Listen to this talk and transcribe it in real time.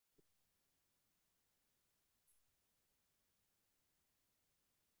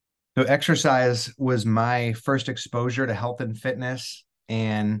So exercise was my first exposure to health and fitness,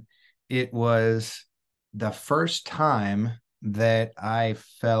 and it was the first time that I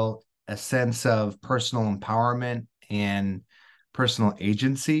felt a sense of personal empowerment and personal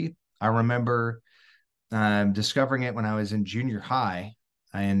agency. I remember discovering it when I was in junior high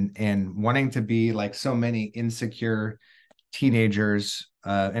and wanting to be like so many insecure teenagers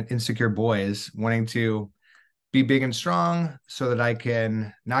and insecure boys wanting to be big and strong so that I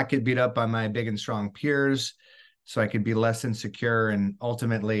can not get beat up by my big and strong peers, so I could be less insecure and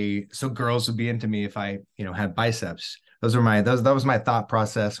ultimately so girls would be into me if I, had biceps. That was my thought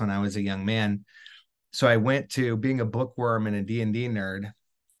process when I was a young man. So I went to being a bookworm and a D&D nerd.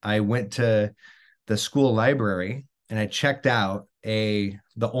 I went to the school library and I checked out the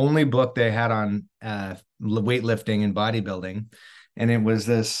only book they had on weightlifting and bodybuilding, and it was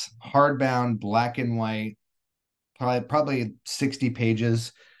this hardbound black and white, probably 60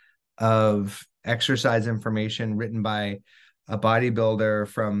 pages of exercise information written by a bodybuilder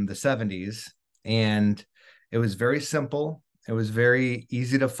from the 70s. And it was very simple. It was very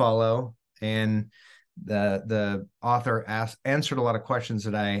easy to follow. And the author answered a lot of questions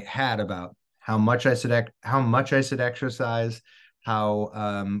that I had about how much I should exercise,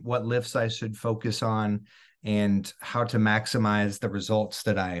 how what lifts I should focus on, and how to maximize the results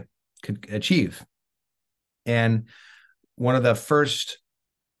that I could achieve. And one of the first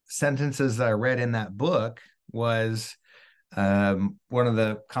sentences that I read in that book was one of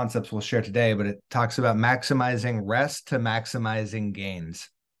the concepts we'll share today, but it talks about maximizing rest to maximizing gains.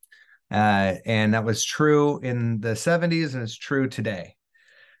 And that was true in the 70s and it's true today.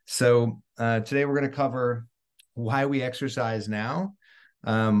 So today we're going to cover why we exercise now,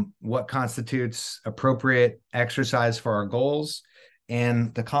 what constitutes appropriate exercise for our goals,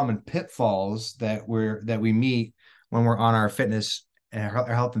 and the common pitfalls that we meet when we're on our fitness and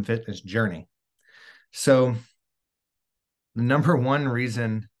our health and fitness journey. So the number one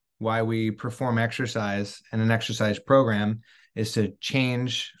reason why we perform exercise in an exercise program is to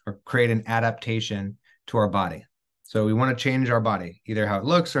change or create an adaptation to our body. So we want to change our body, either how it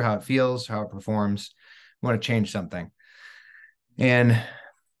looks or how it feels, how it performs. We want to change something. And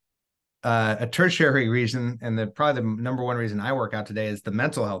a tertiary reason, and probably the number one reason I work out today, is the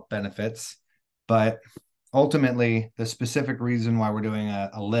mental health benefits. But ultimately, the specific reason why we're doing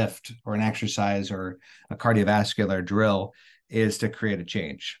a lift or an exercise or a cardiovascular drill is to create a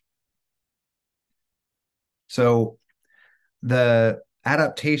change. So the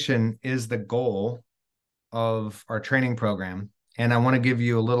adaptation is the goal of our training program. And I want to give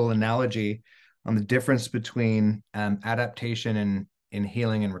you a little analogy on the difference between adaptation and in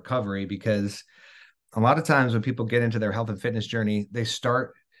healing and recovery, because a lot of times when people get into their health and fitness journey, they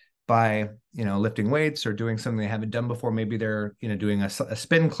start by lifting weights or doing something they haven't done before. Maybe they're doing a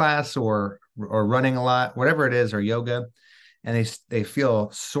spin class or running a lot, whatever it is, or yoga, and they feel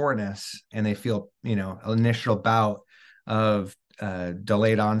soreness and they feel an initial bout of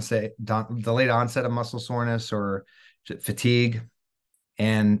delayed onset of muscle soreness or fatigue,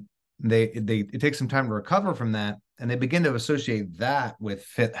 and it takes some time to recover from that, and they begin to associate that with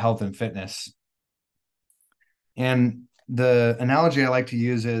health and fitness. And the analogy I like to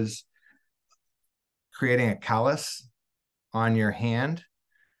use is creating a callus on your hand.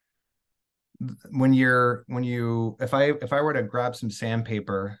 If I were to grab some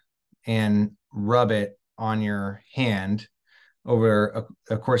sandpaper and rub it on your hand over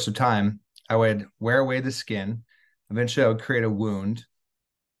a course of time, I would wear away the skin. Eventually I would create a wound,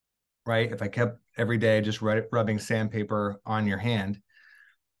 right? If I kept every day just rubbing sandpaper on your hand,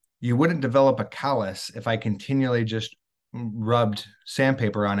 you wouldn't develop a callus if I continually just rubbed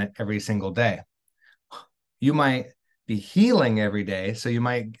sandpaper on it every single day. You might be healing every day, so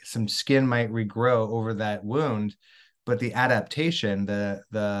some skin might regrow over that wound, but the adaptation,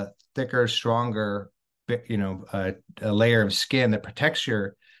 the thicker, stronger, a layer of skin that protects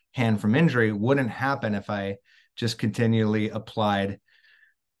your hand from injury wouldn't happen if I just continually applied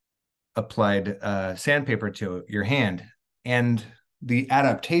sandpaper to your hand. And the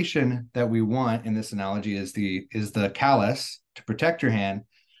adaptation that we want in this analogy is the callus to protect your hand,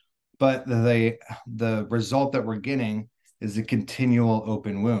 but the result that we're getting is a continual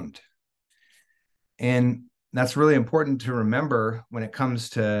open wound. And that's really important to remember when it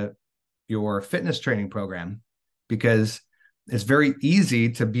comes to your fitness training program, because it's very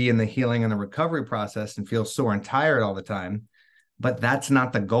easy to be in the healing and the recovery process and feel sore and tired all the time, but that's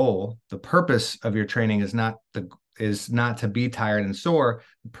not the goal. The purpose of your training is not to be tired and sore.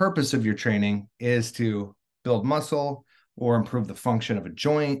 The purpose of your training is to build muscle or improve the function of a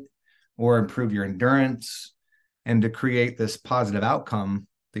joint or improve your endurance and to create this positive outcome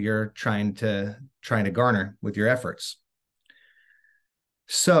that you're trying to garner with your efforts.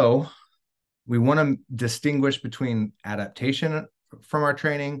 So we want to distinguish between adaptation from our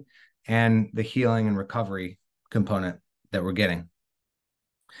training and the healing and recovery component that we're getting.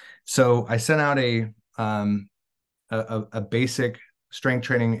 So I sent out a basic strength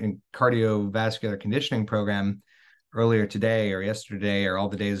training and cardiovascular conditioning program earlier today or yesterday, or all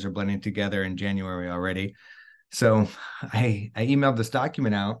the days are blending together in January already. So I emailed this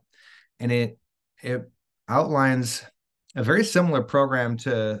document out, and it outlines a very similar program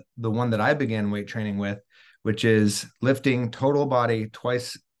to the one that I began weight training with, which is lifting total body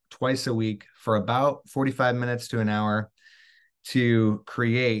twice a week for about 45 minutes to an hour to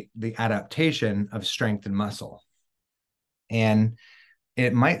create the adaptation of strength and muscle. And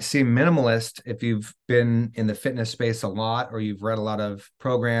it might seem minimalist if you've been in the fitness space a lot, or you've read a lot of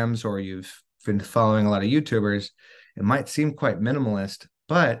programs, or you've been following a lot of YouTubers. It might seem quite minimalist,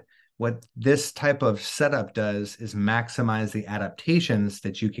 but what this type of setup does is maximize the adaptations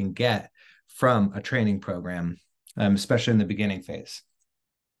that you can get from a training program, especially in the beginning phase.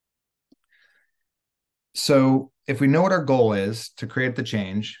 So if we know what our goal is to create the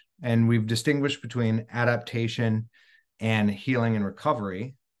change, and we've distinguished between adaptation and healing and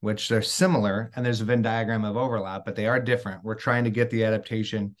recovery, which they're similar, and there's a Venn diagram of overlap, but they are different. We're trying to get the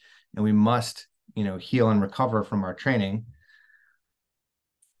adaptation, and we must, heal and recover from our training.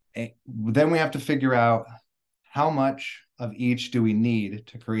 Then we have to figure out how much of each do we need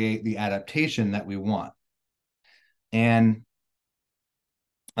to create the adaptation that we want. And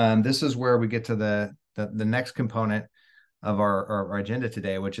this is where we get to the next component of our agenda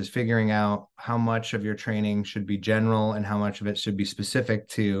today, which is figuring out how much of your training should be general and how much of it should be specific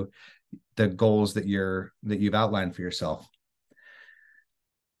to the goals that you've outlined for yourself.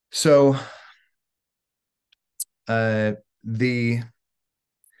 So I'm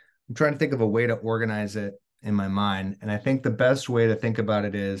trying to think of a way to organize it in my mind. And I think the best way to think about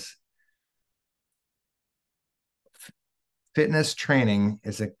it is fitness training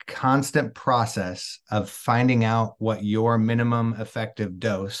is a constant process of finding out what your minimum effective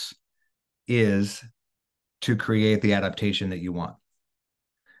dose is to create the adaptation that you want.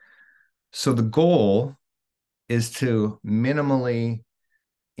 So the goal is to minimally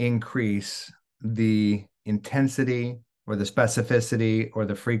increase the intensity or the specificity or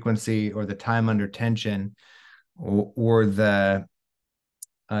the frequency or the time under tension or the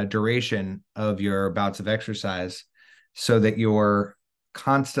duration of your bouts of exercise, so that you're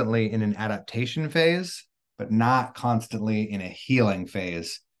constantly in an adaptation phase, but not constantly in a healing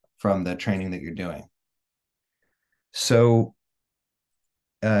phase from the training that you're doing. So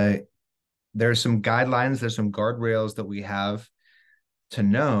there's some guidelines, there's some guardrails that we have to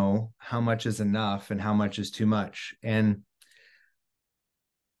know how much is enough and how much is too much. And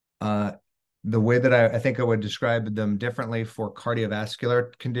the way that I think I would describe them differently for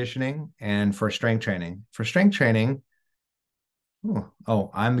cardiovascular conditioning and for strength training. For strength training,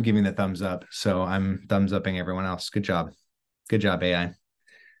 I'm giving the thumbs up, so I'm thumbs upping everyone else. Good job. Good job, AI.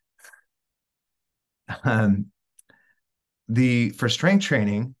 For strength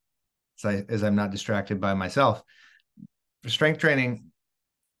training, as I'm not distracted by myself, for strength training,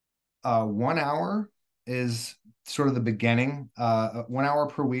 1 hour is sort of the beginning. 1 hour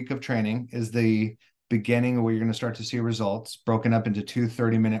per week of training is the beginning where you're going to start to see results, broken up into 2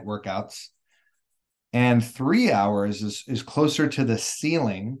 30-minute workouts. And 3 hours is closer to the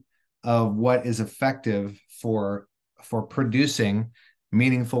ceiling of what is effective for producing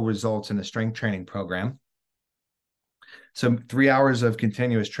meaningful results in a strength training program. So 3 hours of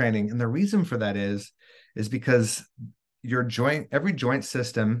continuous training. And the reason for that is because every joint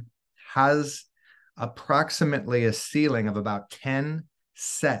system has approximately a ceiling of about 10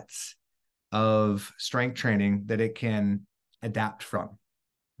 sets of strength training that it can adapt from.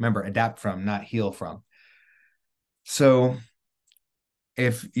 Remember, adapt from, not heal from. So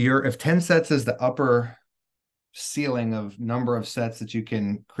if 10 sets is the upper ceiling of number of sets that you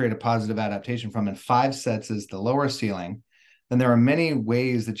can create a positive adaptation from, and 5 sets is the lower ceiling, then there are many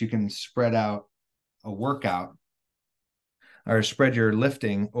ways that you can spread out a workout or spread your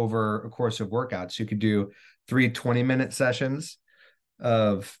lifting over a course of workouts. You could do 3 20-minute sessions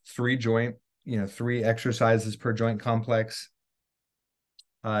of 3 exercises per joint complex,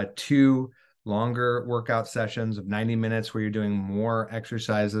 2 longer workout sessions of 90 minutes where you're doing more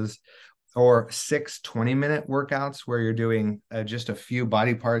exercises, or 6 20-minute workouts where you're doing just a few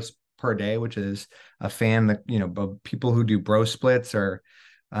body parts per day, which is a fan that, people who do bro splits or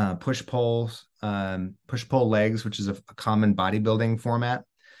push pull legs, which is a common bodybuilding format.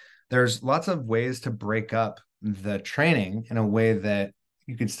 There's lots of ways to break up the training in a way that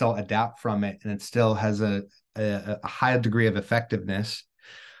you can still adapt from it, and it still has a high degree of effectiveness.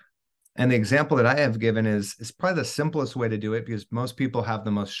 And the example that I have given is probably the simplest way to do it, because most people have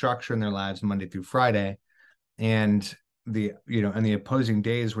the most structure in their lives Monday through Friday. And the opposing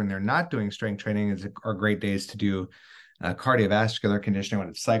days when they're not doing strength training are great days to do cardiovascular conditioning, when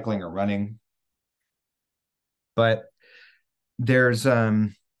it's cycling or running. But there's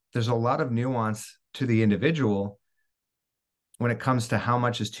a lot of nuance to the individual when it comes to how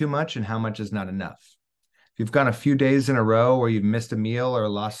much is too much and how much is not enough. If you've gone a few days in a row where you've missed a meal or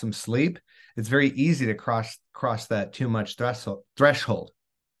lost some sleep, it's very easy to cross that too much threshold.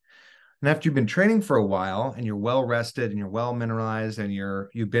 And after you've been training for a while and you're well rested and you're well mineralized and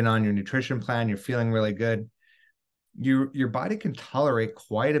you've been on your nutrition plan, you're feeling really good, your body can tolerate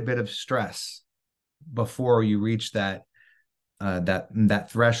quite a bit of stress before you reach that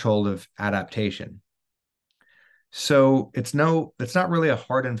threshold of adaptation. So it's not really a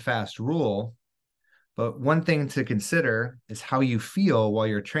hard and fast rule, but one thing to consider is how you feel while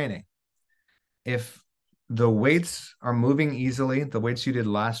you're training. If the weights are moving easily, the weights you did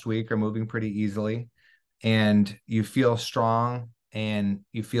last week are moving pretty easily, and you feel strong and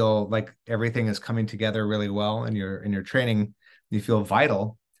you feel like everything is coming together really well in your training, you feel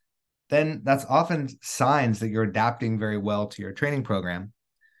vital, then that's often signs that you're adapting very well to your training program.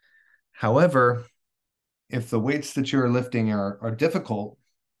 However, if the weights that you're lifting are difficult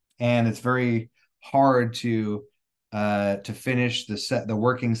and it's very hard to finish the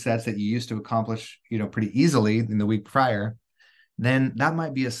working sets that you used to accomplish, pretty easily in the week prior, then that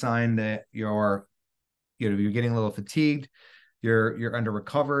might be a sign that you're getting a little fatigued, you're under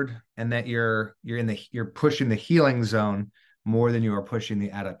recovered, and that you're pushing the healing zone more than you are pushing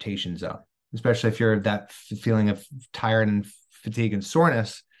the adaptation zone. Especially if you're that feeling of tired and fatigue and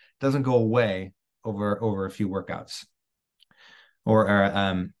soreness doesn't go away over a few workouts,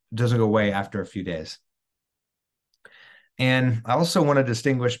 or doesn't go away after a few days. And I also want to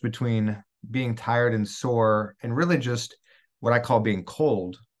distinguish between being tired and sore and really just what I call being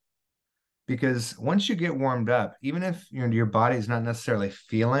cold. Because once you get warmed up, even if your body is not necessarily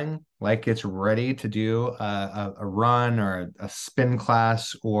feeling like it's ready to do a run or a spin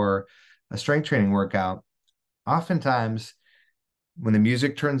class or a strength training workout, oftentimes when the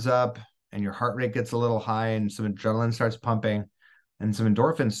music turns up and your heart rate gets a little high and some adrenaline starts pumping and some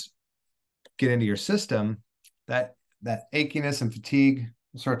endorphins get into your system, that achiness and fatigue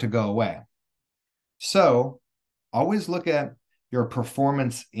start to go away. So always look at your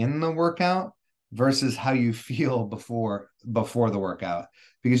performance in the workout versus how you feel before the workout,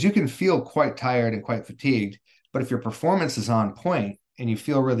 because you can feel quite tired and quite fatigued, but if your performance is on point and you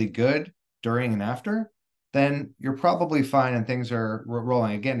feel really good during and after, then you're probably fine and things are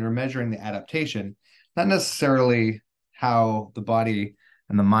rolling. Again, you're measuring the adaptation, not necessarily how the body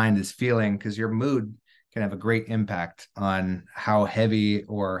and the mind is feeling, because your mood can have a great impact on how heavy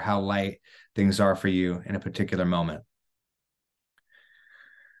or how light things are for you in a particular moment.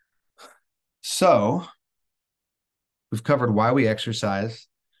 So we've covered why we exercise,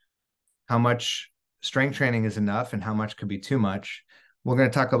 how much strength training is enough and how much could be too much. We're going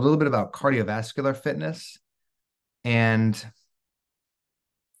to talk a little bit about cardiovascular fitness. And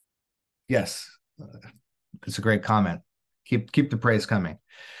yes, it's a great comment. Keep the praise coming.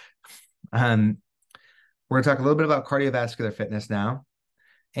 We're going to talk a little bit about cardiovascular fitness now.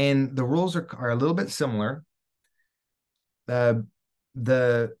 And the rules are a little bit similar.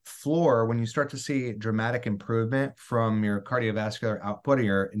 The floor, when you start to see dramatic improvement from your cardiovascular output or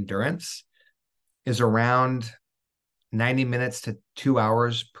your endurance, is around 90 minutes to 2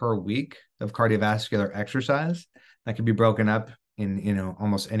 hours per week of cardiovascular exercise. That can be broken up in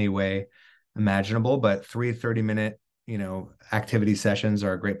almost any way imaginable, but 3 30-minute activity sessions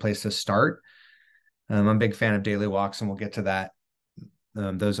are a great place to start. I'm a big fan of daily walks, and we'll get to that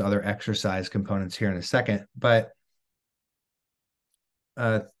those other exercise components here in a second. But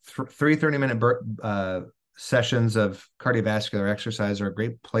 3 30-minute sessions of cardiovascular exercise are a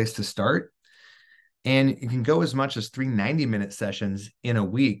great place to start. And you can go as much as 3 90-minute sessions in a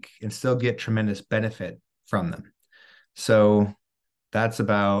week and still get tremendous benefit from them. So that's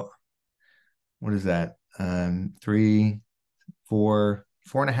about, what is that?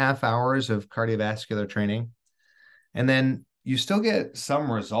 4.5 hours of cardiovascular training. And then you still get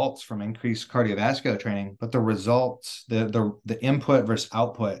some results from increased cardiovascular training, but the results, the input versus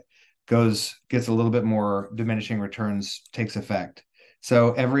output gets a little bit more diminishing returns takes effect.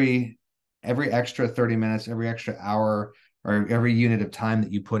 So every extra 30 minutes, every extra hour, or every unit of time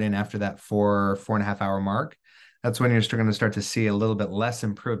that you put in after that 4.5 hour mark, that's when you're going to start to see a little bit less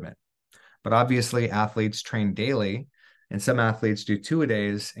improvement. But obviously athletes train daily, And some athletes do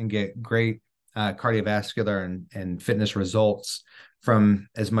 2-a-days and get great cardiovascular and fitness results from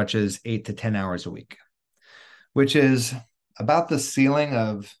as much as 8 to 10 hours a week, which is about the ceiling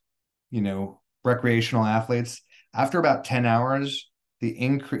of, recreational athletes. After about 10 hours, the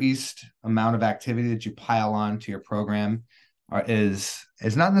increased amount of activity that you pile on to your program is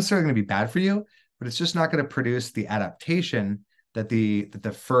not necessarily going to be bad for you, but it's just not going to produce the adaptation that the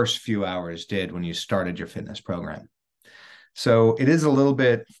first few hours did when you started your fitness program. So it is a little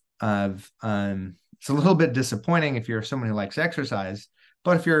bit of it's a little bit disappointing if you're someone who likes exercise,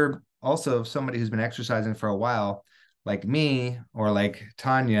 but if you're also somebody who's been exercising for a while, like me or like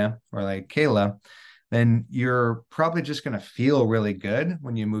Tanya or like Kayla, then you're probably just going to feel really good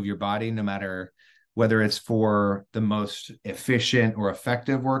when you move your body, no matter whether it's for the most efficient or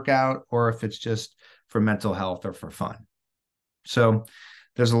effective workout, or if it's just for mental health or for fun. So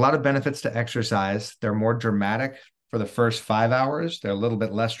there's a lot of benefits to exercise. They're more dramatic for the first 5 hours. They're a little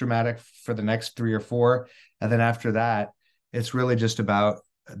bit less dramatic for the next 3 or 4. And then after that, it's really just about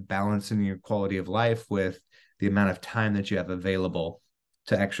balancing your quality of life with the amount of time that you have available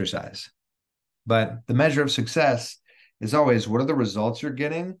to exercise. But the measure of success is always, what are the results you're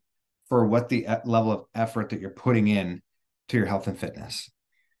getting for what the level of effort that you're putting in to your health and fitness.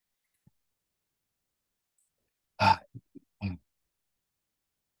 I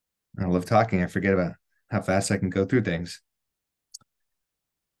love talking. I forget about how fast I can go through things.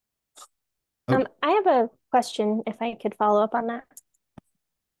 Oh, I have a question if I could follow up on that.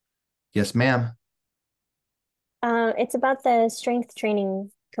 Yes, ma'am. It's about the strength training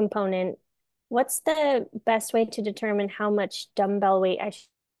component. What's the best way to determine how much dumbbell weight I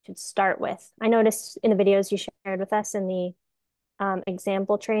should start with? I noticed in the videos you shared with us in the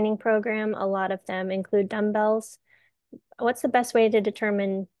example training program, a lot of them include dumbbells. What's the best way to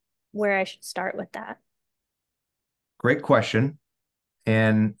determine where I should start with that? Great question.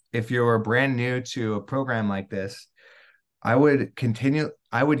 And if you're brand new to a program like this, I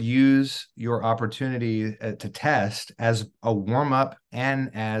would use your opportunity to test as a warm up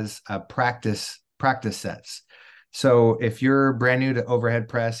and as a practice sets. So if you're brand new to overhead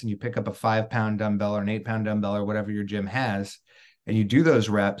press and you pick up a 5 pound dumbbell or an 8 pound dumbbell or whatever your gym has, and you do those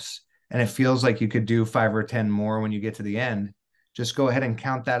reps and it feels like you could do 5 or 10 more when you get to the end, just go ahead and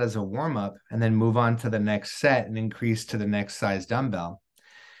count that as a warm up and then move on to the next set and increase to the next size dumbbell.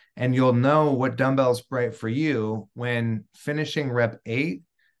 And you'll know what dumbbell's right for you when finishing rep 8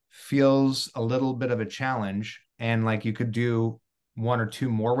 feels a little bit of a challenge and like you could do 1 or 2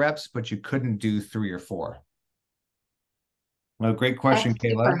 more reps, but you couldn't do 3 or 4. Well, great question,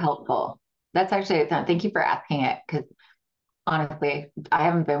 That's super Kayla. helpful. That's actually, thank you for asking it because honestly, I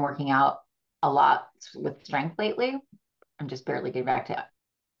haven't been working out a lot with strength lately. I'm just barely getting back to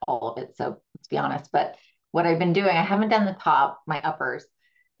all of it. So let's be honest. But what I've been doing, I haven't done the top, my uppers,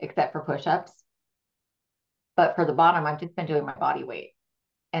 except for push-ups. But for the bottom, I've just been doing my body weight.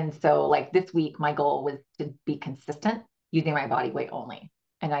 And so like this week, my goal was to be consistent using my body weight only.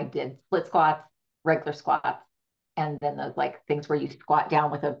 And I did split squats, regular squats, and then those like things where you squat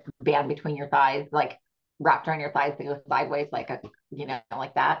down with a band between your thighs, like wrapped around your thighs to go sideways, like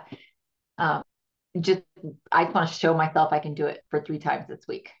like that. Um, just I just want to show myself I can do it for 3 times this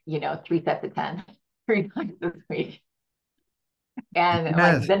week, 3 sets of 10, 3 times this week. And like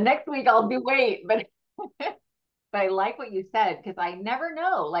Yes. the next week I'll do weight, but I like what you said because I never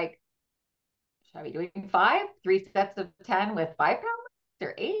know. Like, should I be doing 3 sets of 10 with 5 pounds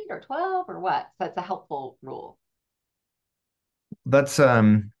or 8 or 12 or what? So that's a helpful rule. That's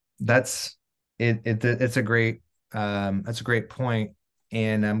it's a great that's a great point.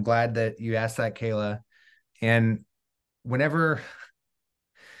 And I'm glad that you asked that, Kayla. And whenever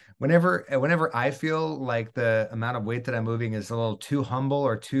whenever I feel like the amount of weight that I'm moving is a little too humble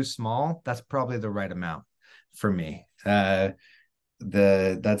or too small, that's probably the right amount for me. There's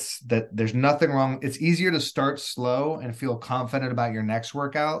nothing wrong. It's easier to start slow and feel confident about your next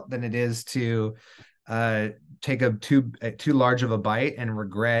workout than it is to take a too large of a bite and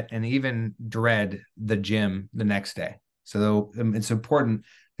regret and even dread the gym the next day. So it's important.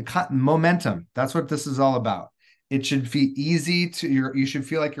 The momentum, that's what this is all about. It should be easy you should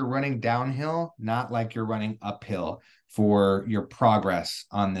feel like you're running downhill, not like you're running uphill for your progress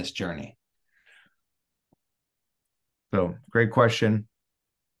on this journey. So great question.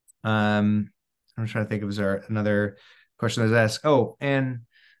 I'm trying to think if was there another question that was asked. Oh, and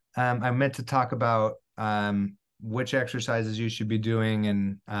I meant to talk about which exercises you should be doing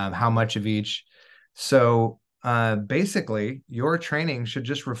and how much of each. So basically, your training should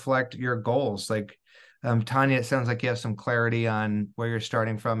just reflect your goals. Like Tanya, it sounds like you have some clarity on where you're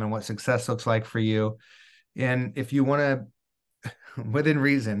starting from and what success looks like for you. And if you want to, within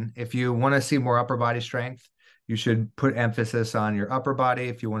reason, if you want to see more upper body strength, you should put emphasis on your upper body.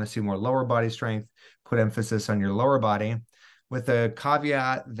 If you want to see more lower body strength, put emphasis on your lower body, with a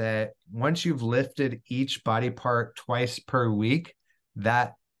caveat that once you've lifted each body part twice per week,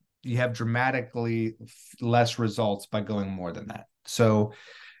 that you have dramatically less results by going more than that. So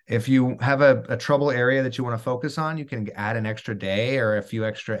if you have a trouble area that you want to focus on, you can add an extra day or a few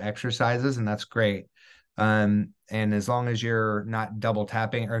extra exercises, and that's great. And as long as you're not double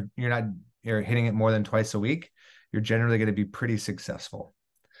tapping or you're hitting it more than twice a week, you're generally going to be pretty successful.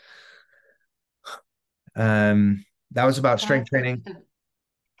 That was about strength training.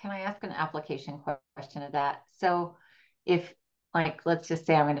 Can I ask an application question of that? So if, like, let's just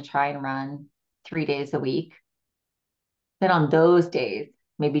say I'm going to try and run 3 days a week, then on those days,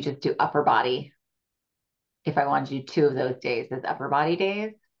 maybe just do upper body. If I want to do 2 of those days as upper body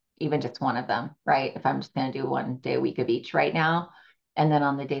days, even just one of them, right? If I'm just going to do 1 day a week of each right now. And then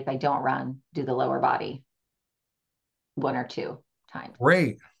on the days I don't run, do the lower body 1 or 2 times.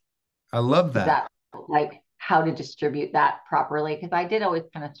 Great. I love that. Is that like how to distribute that properly? Because I did always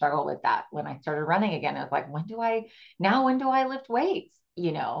kind of struggle with that when I started running again. I was like, when do I lift weights?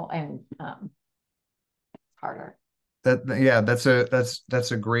 And it's harder. That's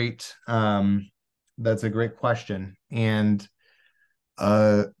a great question. And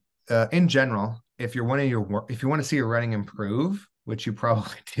in general, if you want to see your running improve, which you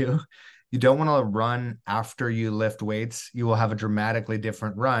probably do, you don't want to run after you lift weights. You will have a dramatically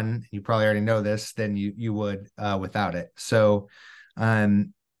different run. You probably already know this than you would without it. So,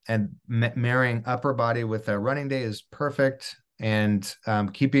 and marrying upper body with a running day is perfect. And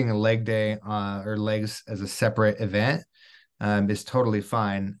keeping a leg day or legs as a separate event is totally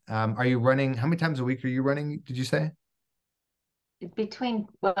fine. Are you running? How many times a week are you running? Did you say?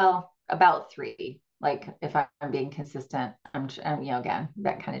 About 3. Like if I'm being consistent, again,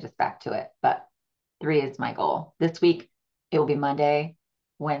 that kind of just back to it. But 3 is my goal. This week, it will be Monday,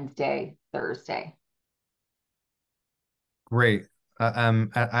 Wednesday, Thursday. Great.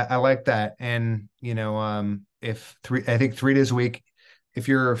 I like that. And, I think 3 days a week, if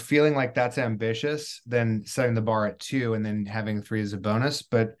you're feeling like that's ambitious, then setting the bar at 2 and then having 3 as a bonus.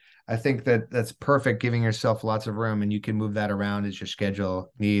 But I think that's perfect, giving yourself lots of room, and you can move that around as your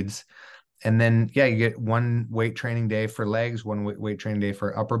schedule needs. And then, yeah, you get 1 weight training day for legs, 1 weight training day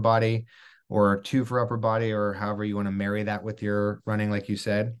for upper body, or 2 for upper body, or however you want to marry that with your running, like you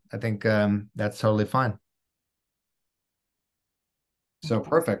said. I think that's totally fine. So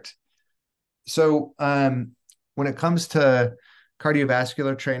perfect. So when it comes to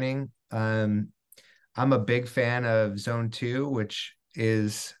cardiovascular training, I'm a big fan of Zone 2, which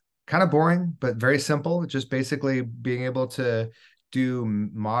is kind of boring, but very simple. Just basically being able to do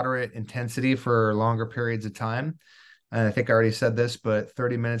moderate intensity for longer periods of time. And I think I already said this, but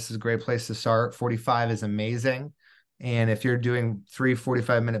 30 minutes is a great place to start. 45 is amazing. And if you're doing 3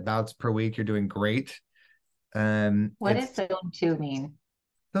 45-minute bouts per week, you're doing great. What does Zone 2 mean?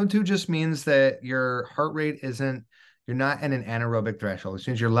 Zone 2 just means that your heart rate you're not at an anaerobic threshold. It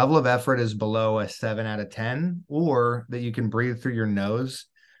means your level of effort is below a 7 out of 10, or that you can breathe through your nose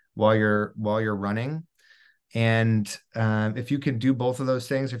while you're running. And if you can do both of those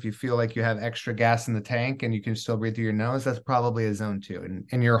things, if you feel like you have extra gas in the tank and you can still breathe through your nose, that's probably a Zone 2.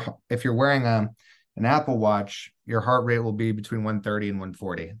 And if you're wearing an Apple Watch, your heart rate will be between 130 and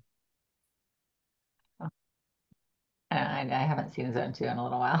 140. I haven't seen Zone 2 in a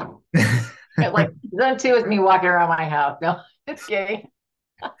little while. Like Zone 2 is me walking around my house. No, just kidding.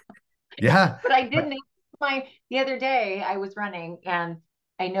 Yeah. But I did notice the other day I was running and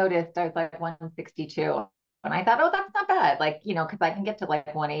I noticed I was like 162. And I thought, oh, that's not bad. Like, because I can get to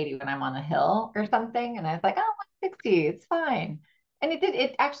like 180 when I'm on a hill or something. And I was like, oh, 160, it's fine. And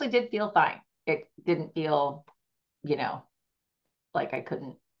it actually did feel fine. It didn't feel, like I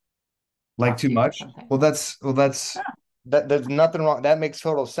couldn't. Like too much. Well, that's that. There's nothing wrong. That makes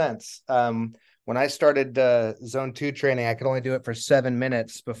total sense. When I started Zone 2 training, I could only do it for 7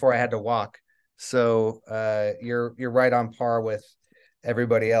 minutes before I had to walk. So you're right on par with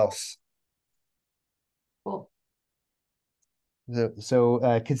everybody else. Cool.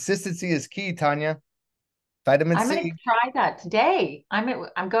 So consistency is key, Tanya. Vitamin C. I'm going to try that today.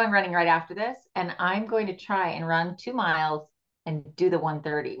 I'm going running right after this, and I'm going to try and run 2 miles and do the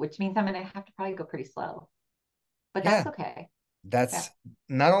 130, which means I'm going to have to probably go pretty slow. But that's okay.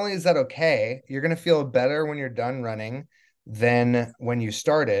 Not only is that okay, you're going to feel better when you're done running than when you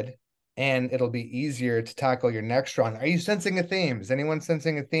started, and it'll be easier to tackle your next run. Are you sensing a theme? Is anyone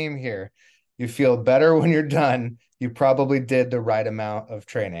sensing a theme here? You feel better when you're done. You probably did the right amount of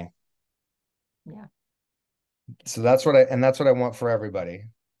training. Yeah. So that's what I want for everybody.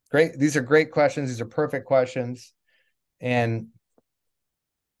 Great. These are great questions. These are perfect questions. And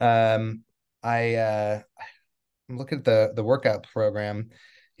um I'm looking at the workout program.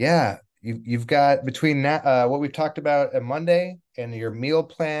 Yeah, you've got between that what we've talked about at Monday and your meal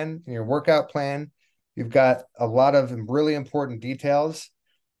plan and your workout plan, you've got a lot of really important details.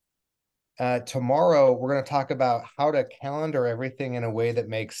 Tomorrow we're going to talk about how to calendar everything in a way that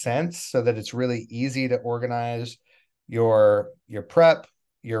makes sense so that it's really easy to organize your prep,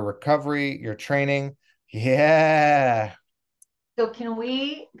 your recovery, your training. Yeah. So can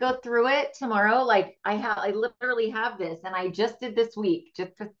we go through it tomorrow? Like I literally have this and I just did this week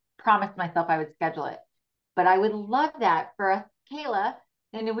just to promise myself I would schedule it. But I would love that for us, Kayla.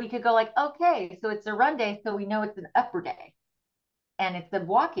 And we could go like, okay, so it's a run day, so we know it's an upper day. And it's a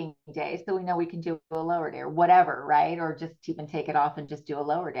walking day, so we know we can do a lower day or whatever, right? Or just even take it off and just do a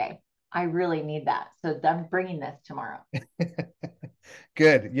lower day. I really need that. So I'm bringing this tomorrow.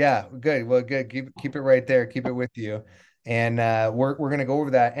 Good. Yeah, good. Well, good. Keep it right there. Keep it with you. And we're gonna go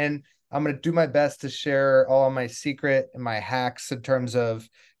over that. And I'm gonna do my best to share all of my secret and my hacks in terms of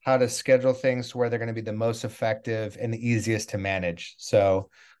how to schedule things to where they're gonna be the most effective and the easiest to manage.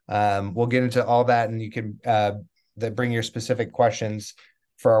 So we'll get into all that and you can bring your specific questions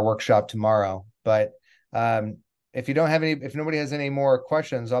for our workshop tomorrow. But if you don't have any, if nobody has any more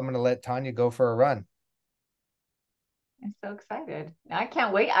questions, I'm gonna let Tanya go for a run. I'm so excited. I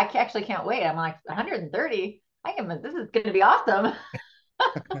can't wait. Actually can't wait. I'm like 130. This is going to be awesome.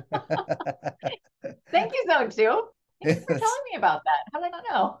 Thank you, Zone 2. Thanks for Yes. telling me about that. How did I not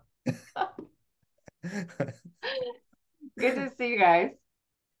know? Good to see you guys.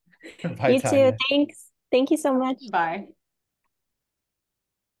 Bye, You too. Tanya. Thanks. Thank you so much. Bye.